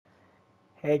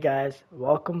Hey guys,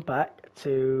 welcome back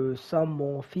to some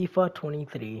more FIFA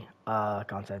 23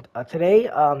 content.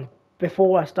 Today,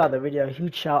 before I start the video, a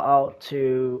huge shout out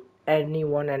to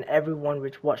anyone and everyone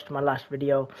which watched my last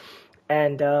video,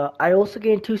 and I also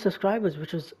gained 2 subscribers,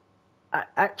 which was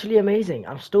actually amazing.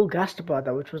 I'm still gassed about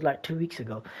that, which was like 2 weeks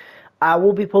ago. I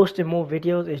will be posting more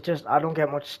videos. It's just I don't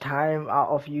get much time out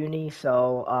of uni,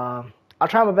 so I'll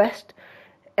try my best.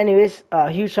 Anyways,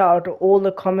 huge shout out to all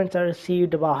the comments I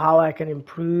received about how I can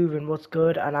improve and what's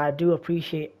good, and I do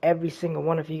appreciate every single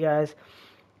one of you guys.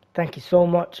 Thank you so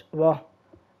much. Well,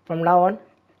 from now on,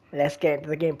 let's get into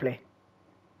the gameplay.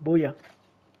 Booyah.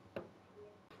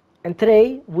 And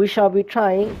today, we shall be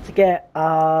trying to get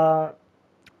my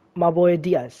boy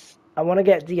Diaz. I want to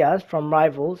get Diaz from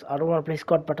Rivals. I don't want to play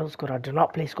squad battles because I do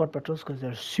not play squad battles because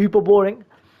they're super boring.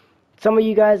 Some of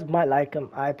you guys might like them.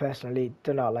 I personally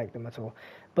do not like them at all.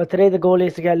 But today the goal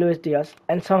is to get Luis Diaz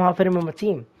and somehow fit him in my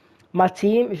team. My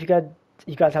team, if you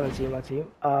guys haven't seen my team,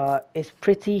 is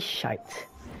pretty shite.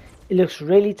 It looks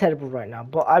really terrible right now.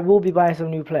 But I will be buying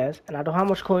some new players, and I don't have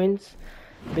much coins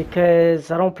because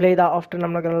I don't play that often.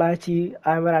 I'm not gonna lie to you.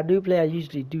 And when I do play, I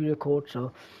usually do record.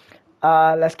 So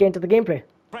let's get into the gameplay.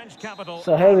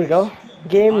 So here we go.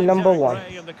 Game number 1.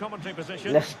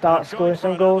 Let's start scoring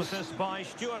some goals.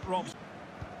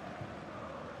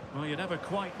 Well, you never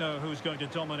quite know who's going to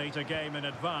dominate a game in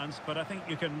advance, but I think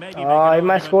you can maybe he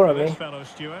might score on me. He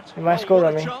might score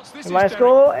on me. He might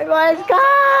score. He might score.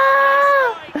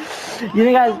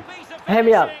 You guys, hear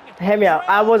me out. Hear me out.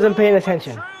 I wasn't paying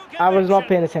attention. I was not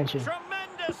paying attention.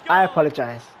 I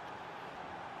apologize.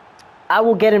 I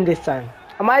will get him this time.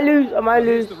 I might lose,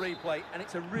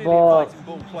 but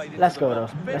let's go though.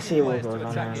 Let's see what goes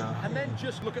on here now. And then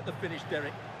just look at the finish,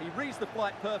 Derek. He reads the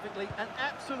flight perfectly and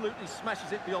absolutely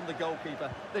smashes it beyond the goalkeeper.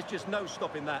 There's just no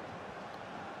stopping that.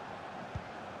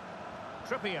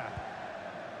 Trippier.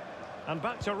 And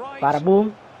back to right. Bada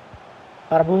boom.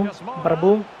 Bada boom. Bada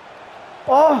boom.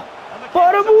 Oh!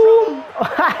 Bada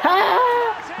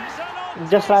boom!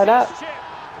 Just like that,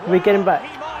 we get him back.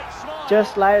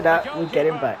 Just like that, we get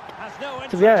him back.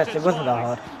 To be honest, it wasn't that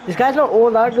hard. This guy's not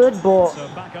all that good, but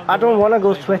I don't want to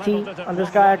go sweaty on this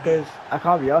guy because I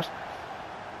can't be arsed.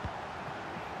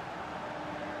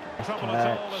 As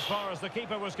far as the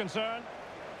keeper was concerned.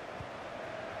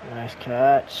 Nice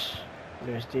catch.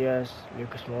 Luis Diaz,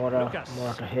 Lucas Moura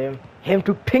to him. Him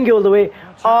to ping it all the way.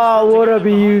 Oh, what a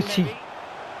beauty.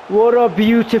 What a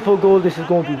beautiful goal this is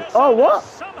going to be. Oh, what?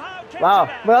 Wow.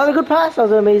 Well, that was a good pass. That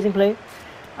was an amazing play.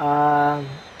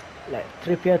 Let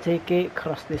Trippier take it,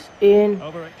 cross this in,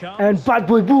 and bad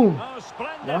boy boom!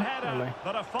 No?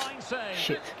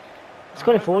 Shit. It's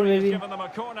going forward maybe.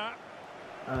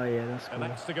 Oh yeah, that's cool.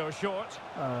 To go short.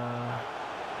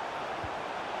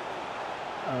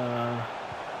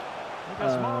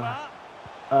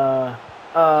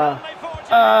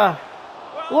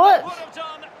 What?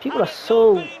 People are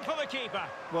so...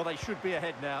 Well, they should be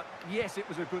ahead now. Yes, it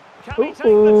was a good...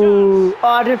 Ooh. Oh,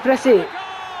 I didn't press it.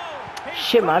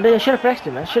 Shit, man, I should have pressed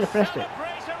it, man. Should have pressed it.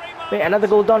 Wait, another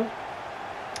goal done.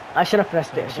 I should have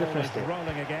pressed it. I should have pressed it.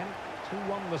 Rolling again.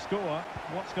 2-1 the score.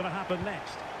 What's going to happen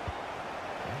next?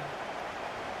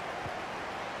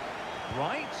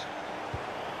 Right.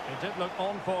 It did look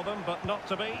on for them, but not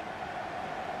to be.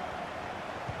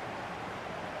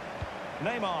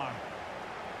 Neymar.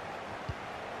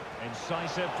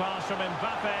 Incisive pass from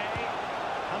Mbappe.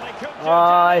 And they could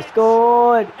I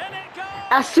scored.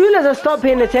 As soon as I stop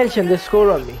paying attention, they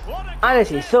score on me.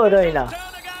 Honestly, so annoying now.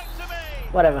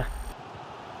 Whatever.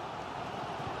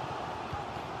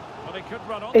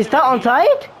 Is that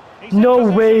onside? No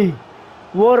way.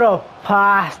 What a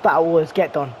pass that was.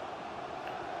 Get done.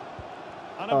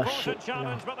 Oh shit.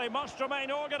 No. But they must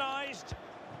remain organised.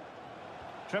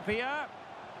 Trippier.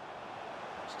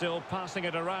 Still passing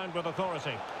it around with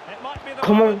authority. It might be the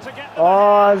Come on.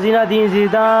 Oh, Zinedine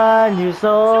Zidane, you're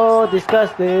so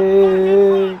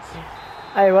disgusting.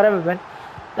 Hey, whatever, man.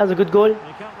 That was a good goal.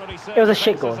 It was a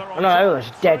shit goal. No, it was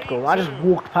a dead goal. I just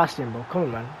walked past him, bro. Come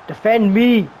on, man. Defend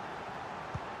me.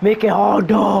 Make it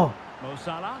harder. Mo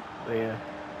Salah. Oh, yeah.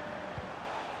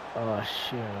 Oh,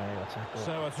 shit, man.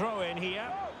 So a throw in here.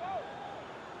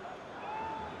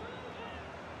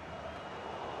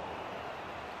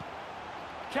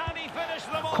 Can he finish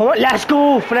them all? Come on, let's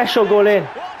go. Finesse goal in.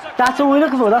 That's what we're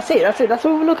looking for. That's it. That's it. That's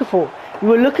what we're looking for. We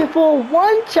were looking for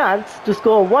one chance to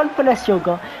score one finesse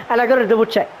goal, and I got to double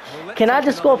check. Can I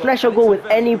just score a finesse goal with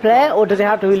any player, or does it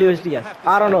have to be Luis Diaz?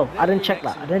 I don't know. I didn't check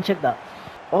that. I didn't check that.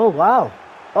 Oh wow.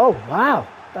 Oh wow.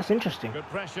 That's interesting. Good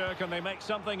pressure. Can they make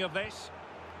something of this?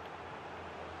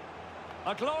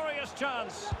 A glorious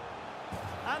chance.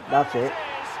 And that's it.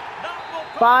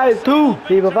 5-2,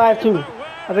 people, 5-2.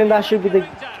 I think that should be the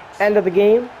end of the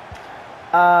game.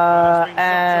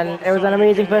 And it was an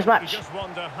amazing first match. Just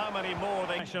wonder how many more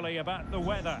they actually about the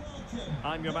weather.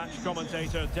 I'm your match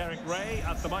commentator Derek Ray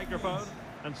at the microphone,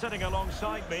 and sitting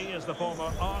alongside me is the former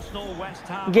Arsenal West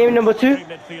Ham Game number 2,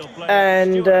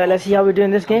 and let's see how we do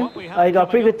in this game. I got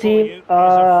a pretty good team.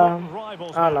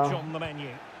 I don't know.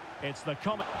 It's the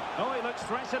oh, he looks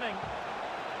threatening.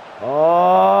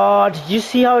 Oh, did you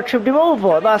see how I tripped him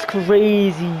over? That's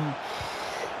crazy.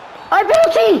 I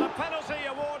penalty!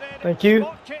 Thank you.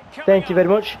 Thank you very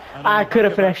much. I could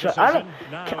have finished it.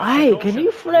 Can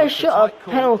you finish a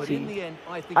penalty?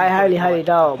 I highly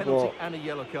doubt, but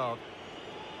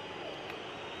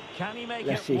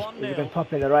let's see if we can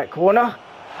pop in the right corner.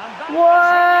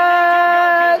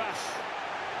 What?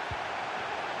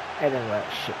 It didn't work.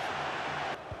 Shit.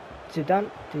 Zidane.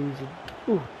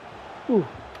 Ooh.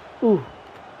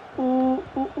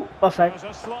 Offside.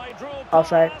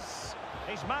 Offside.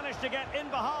 He's managed to get in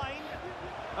behind.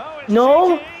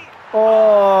 No.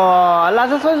 Oh,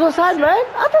 that's offside, man. I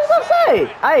thought it was offside.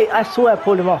 I swear I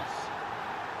pulled him off.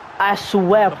 I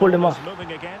swear I pulled him off.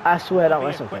 I swear that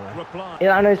was something, man.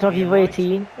 Yeah, I know it's not FIFA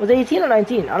 18. Was it 18 or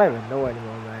 19? I don't even know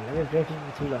anymore, man. I've been playing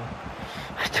FIFA for too long.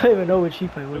 I don't even know which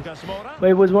FIFA it was. But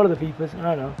it was one of the FIFAs.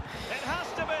 I don't know.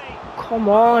 Come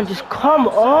on, just come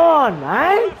on,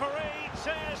 man.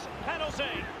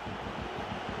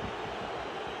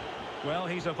 Well,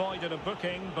 he's avoided a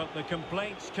booking, but the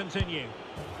complaints continue.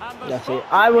 That's it.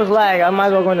 I was like, I might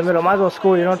as well go in the middle. I might as well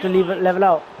score. You don't have to leave it level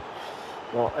out.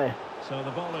 Well, hey. So the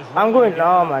ball is I'm going.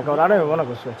 Oh my god, I don't even want to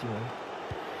go sweaty, man.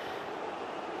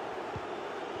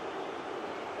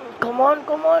 Come on. Oh,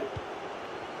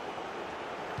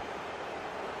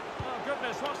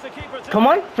 goodness, what's the keeper doing? Come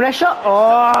on, finish shot.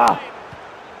 Oh.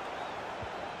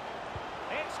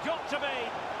 It's got to be.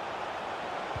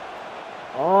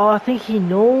 Oh, I think he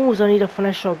knows I need a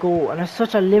finisher goal, and it's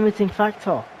such a limiting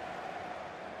factor.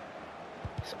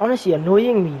 It's honestly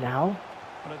annoying me now.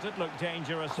 Well, it did look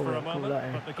dangerous for a moment,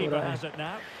 but the keeper has it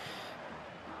now.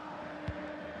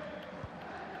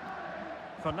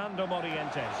 Fernando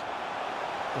Morientes.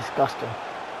 Disgusting.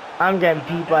 I'm getting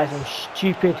beat by some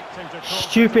stupid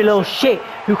little shit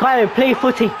who can't even play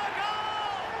footy.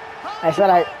 I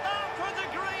said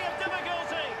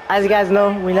as you guys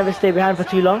know, we never stay behind for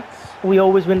too long. We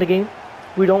always win the game.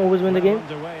 We don't always win the game.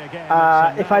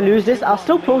 If I lose this, I'll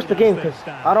still post the game because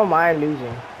I don't mind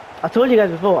losing. I told you guys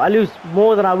before, I lose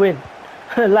more than I win.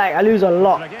 Like, I lose a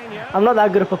lot. I'm not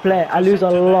that good of a player. I lose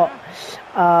a lot.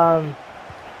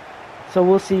 So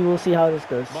we'll see how this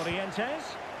goes.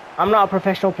 I'm not a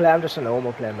professional player. I'm just a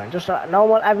normal player, man. Just a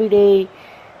normal, everyday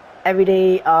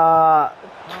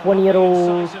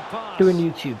 20-year-old doing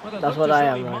YouTube. That's what I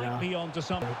am right now.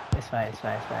 It's fine.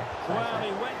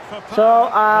 So,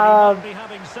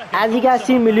 as you guys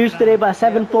see me lose today by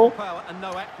 7-4,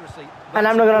 and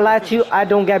I'm not gonna lie to you, I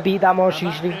don't get beat that much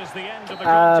usually.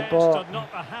 But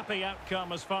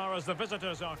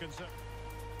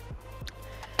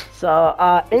so,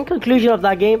 in conclusion of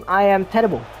that game, I am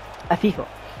terrible at FIFA.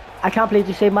 I can't play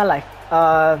to save my life.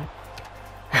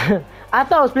 I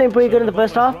thought I was playing pretty good in the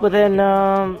first half, but then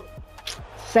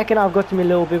second half got to me a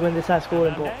little bit when they started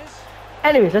scoring goals.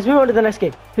 Anyways, let's move on to the next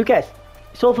game. Who cares?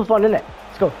 It's all for fun, isn't it?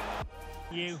 Let's go.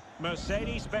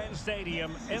 Mercedes-Benz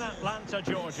Stadium in Atlanta,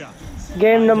 Georgia.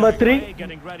 Game number 3.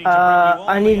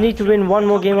 I need to win one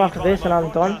more game after this, and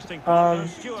I'm done. So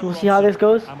we'll see how this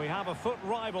goes.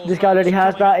 This guy already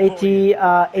has that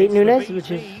 88 Nunes,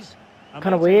 which is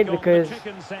kind of weird because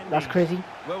that's crazy.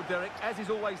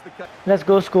 Let's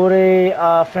go score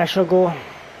a fresher goal.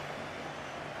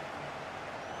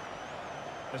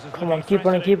 Come on, keep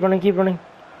running. No.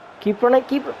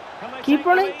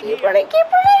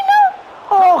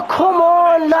 Oh, come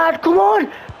on, lad, come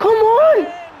on.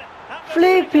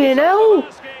 Flipping hell.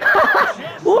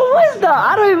 What was that?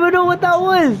 I don't even know what that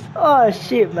was. Oh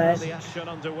shit, man.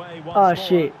 Oh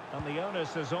shit. And the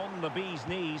onus is on the bee's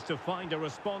knees to find a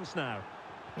response now.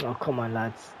 Oh, come on,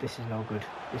 lads. This is no good.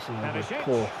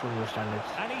 Poor from your standards.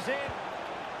 And he's in.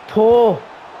 Poor.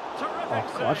 Oh,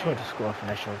 God, I just want to score a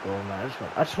financial goal, man.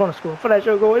 I just want to score a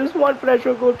financial goal. Just one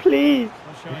financial goal, please.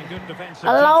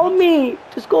 Allow me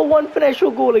to score one financial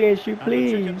goal against you,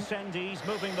 please.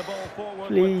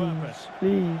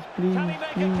 Please.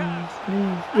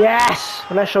 Yes!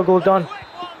 Financial goal done.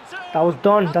 That was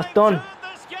done. That's done.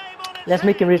 Let's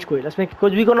make him rage quit.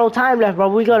 Because we got no time left, bro.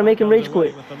 We gotta make him rage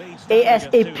quit.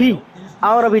 ASAP.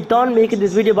 I wanna be done making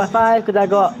this video by 5 because I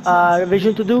got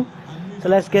revision to do. So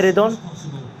let's get it done.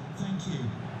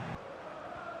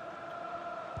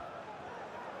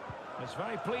 It's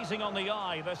very pleasing on the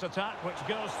eye, this attack, which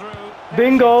goes through.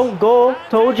 Bingo, go,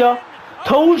 told ya.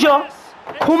 Told ya.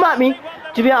 Come at me.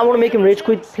 To be honest, I want to make him rage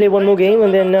quit, play one more game,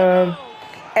 and then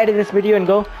edit this video and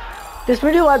go. This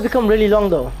video might become really long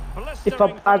though, if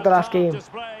I add the last game.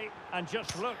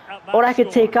 Or I could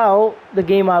take out the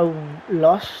game I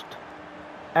lost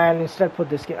and instead put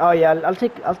this game. Oh yeah,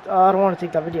 I don't want to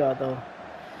take that video out though.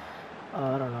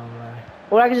 I don't know, man.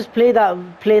 Or I could just play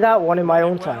that one in my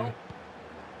own time.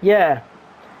 Yeah,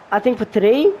 I think for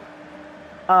today,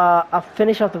 I'll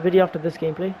finish off the video after this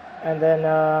gameplay, and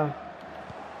then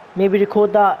maybe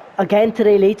record that again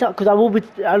today later, because I'll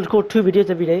record 2 videos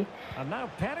every day,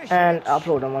 and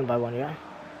upload them one by one. Yeah.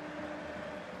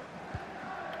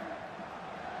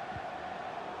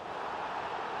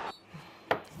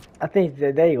 I think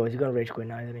there you go. He's gonna rage quit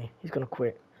now, isn't he? He's gonna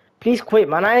quit. Please quit,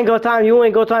 man. I ain't got time. You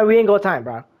ain't got time. We ain't got time,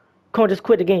 bro. Come on, just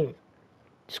quit the game.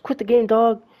 Just quit the game,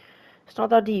 dog. It's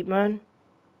not that deep, man.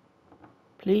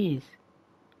 Please.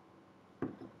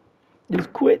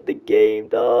 Just quit the game,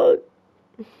 dog.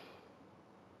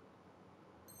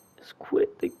 Just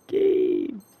quit the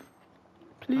game.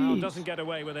 Please. Oh, doesn't get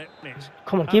away with it.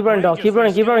 Come on, keep running, dog. Keep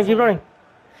running, keep running, keep running.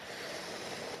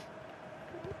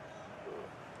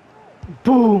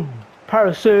 Boom!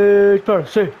 Parachute,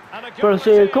 parachute,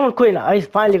 parachute. Come on, quit now. He's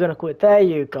finally gonna quit. There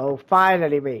you go.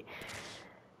 Finally, mate.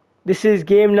 This is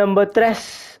game number 3.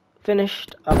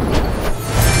 Finished up.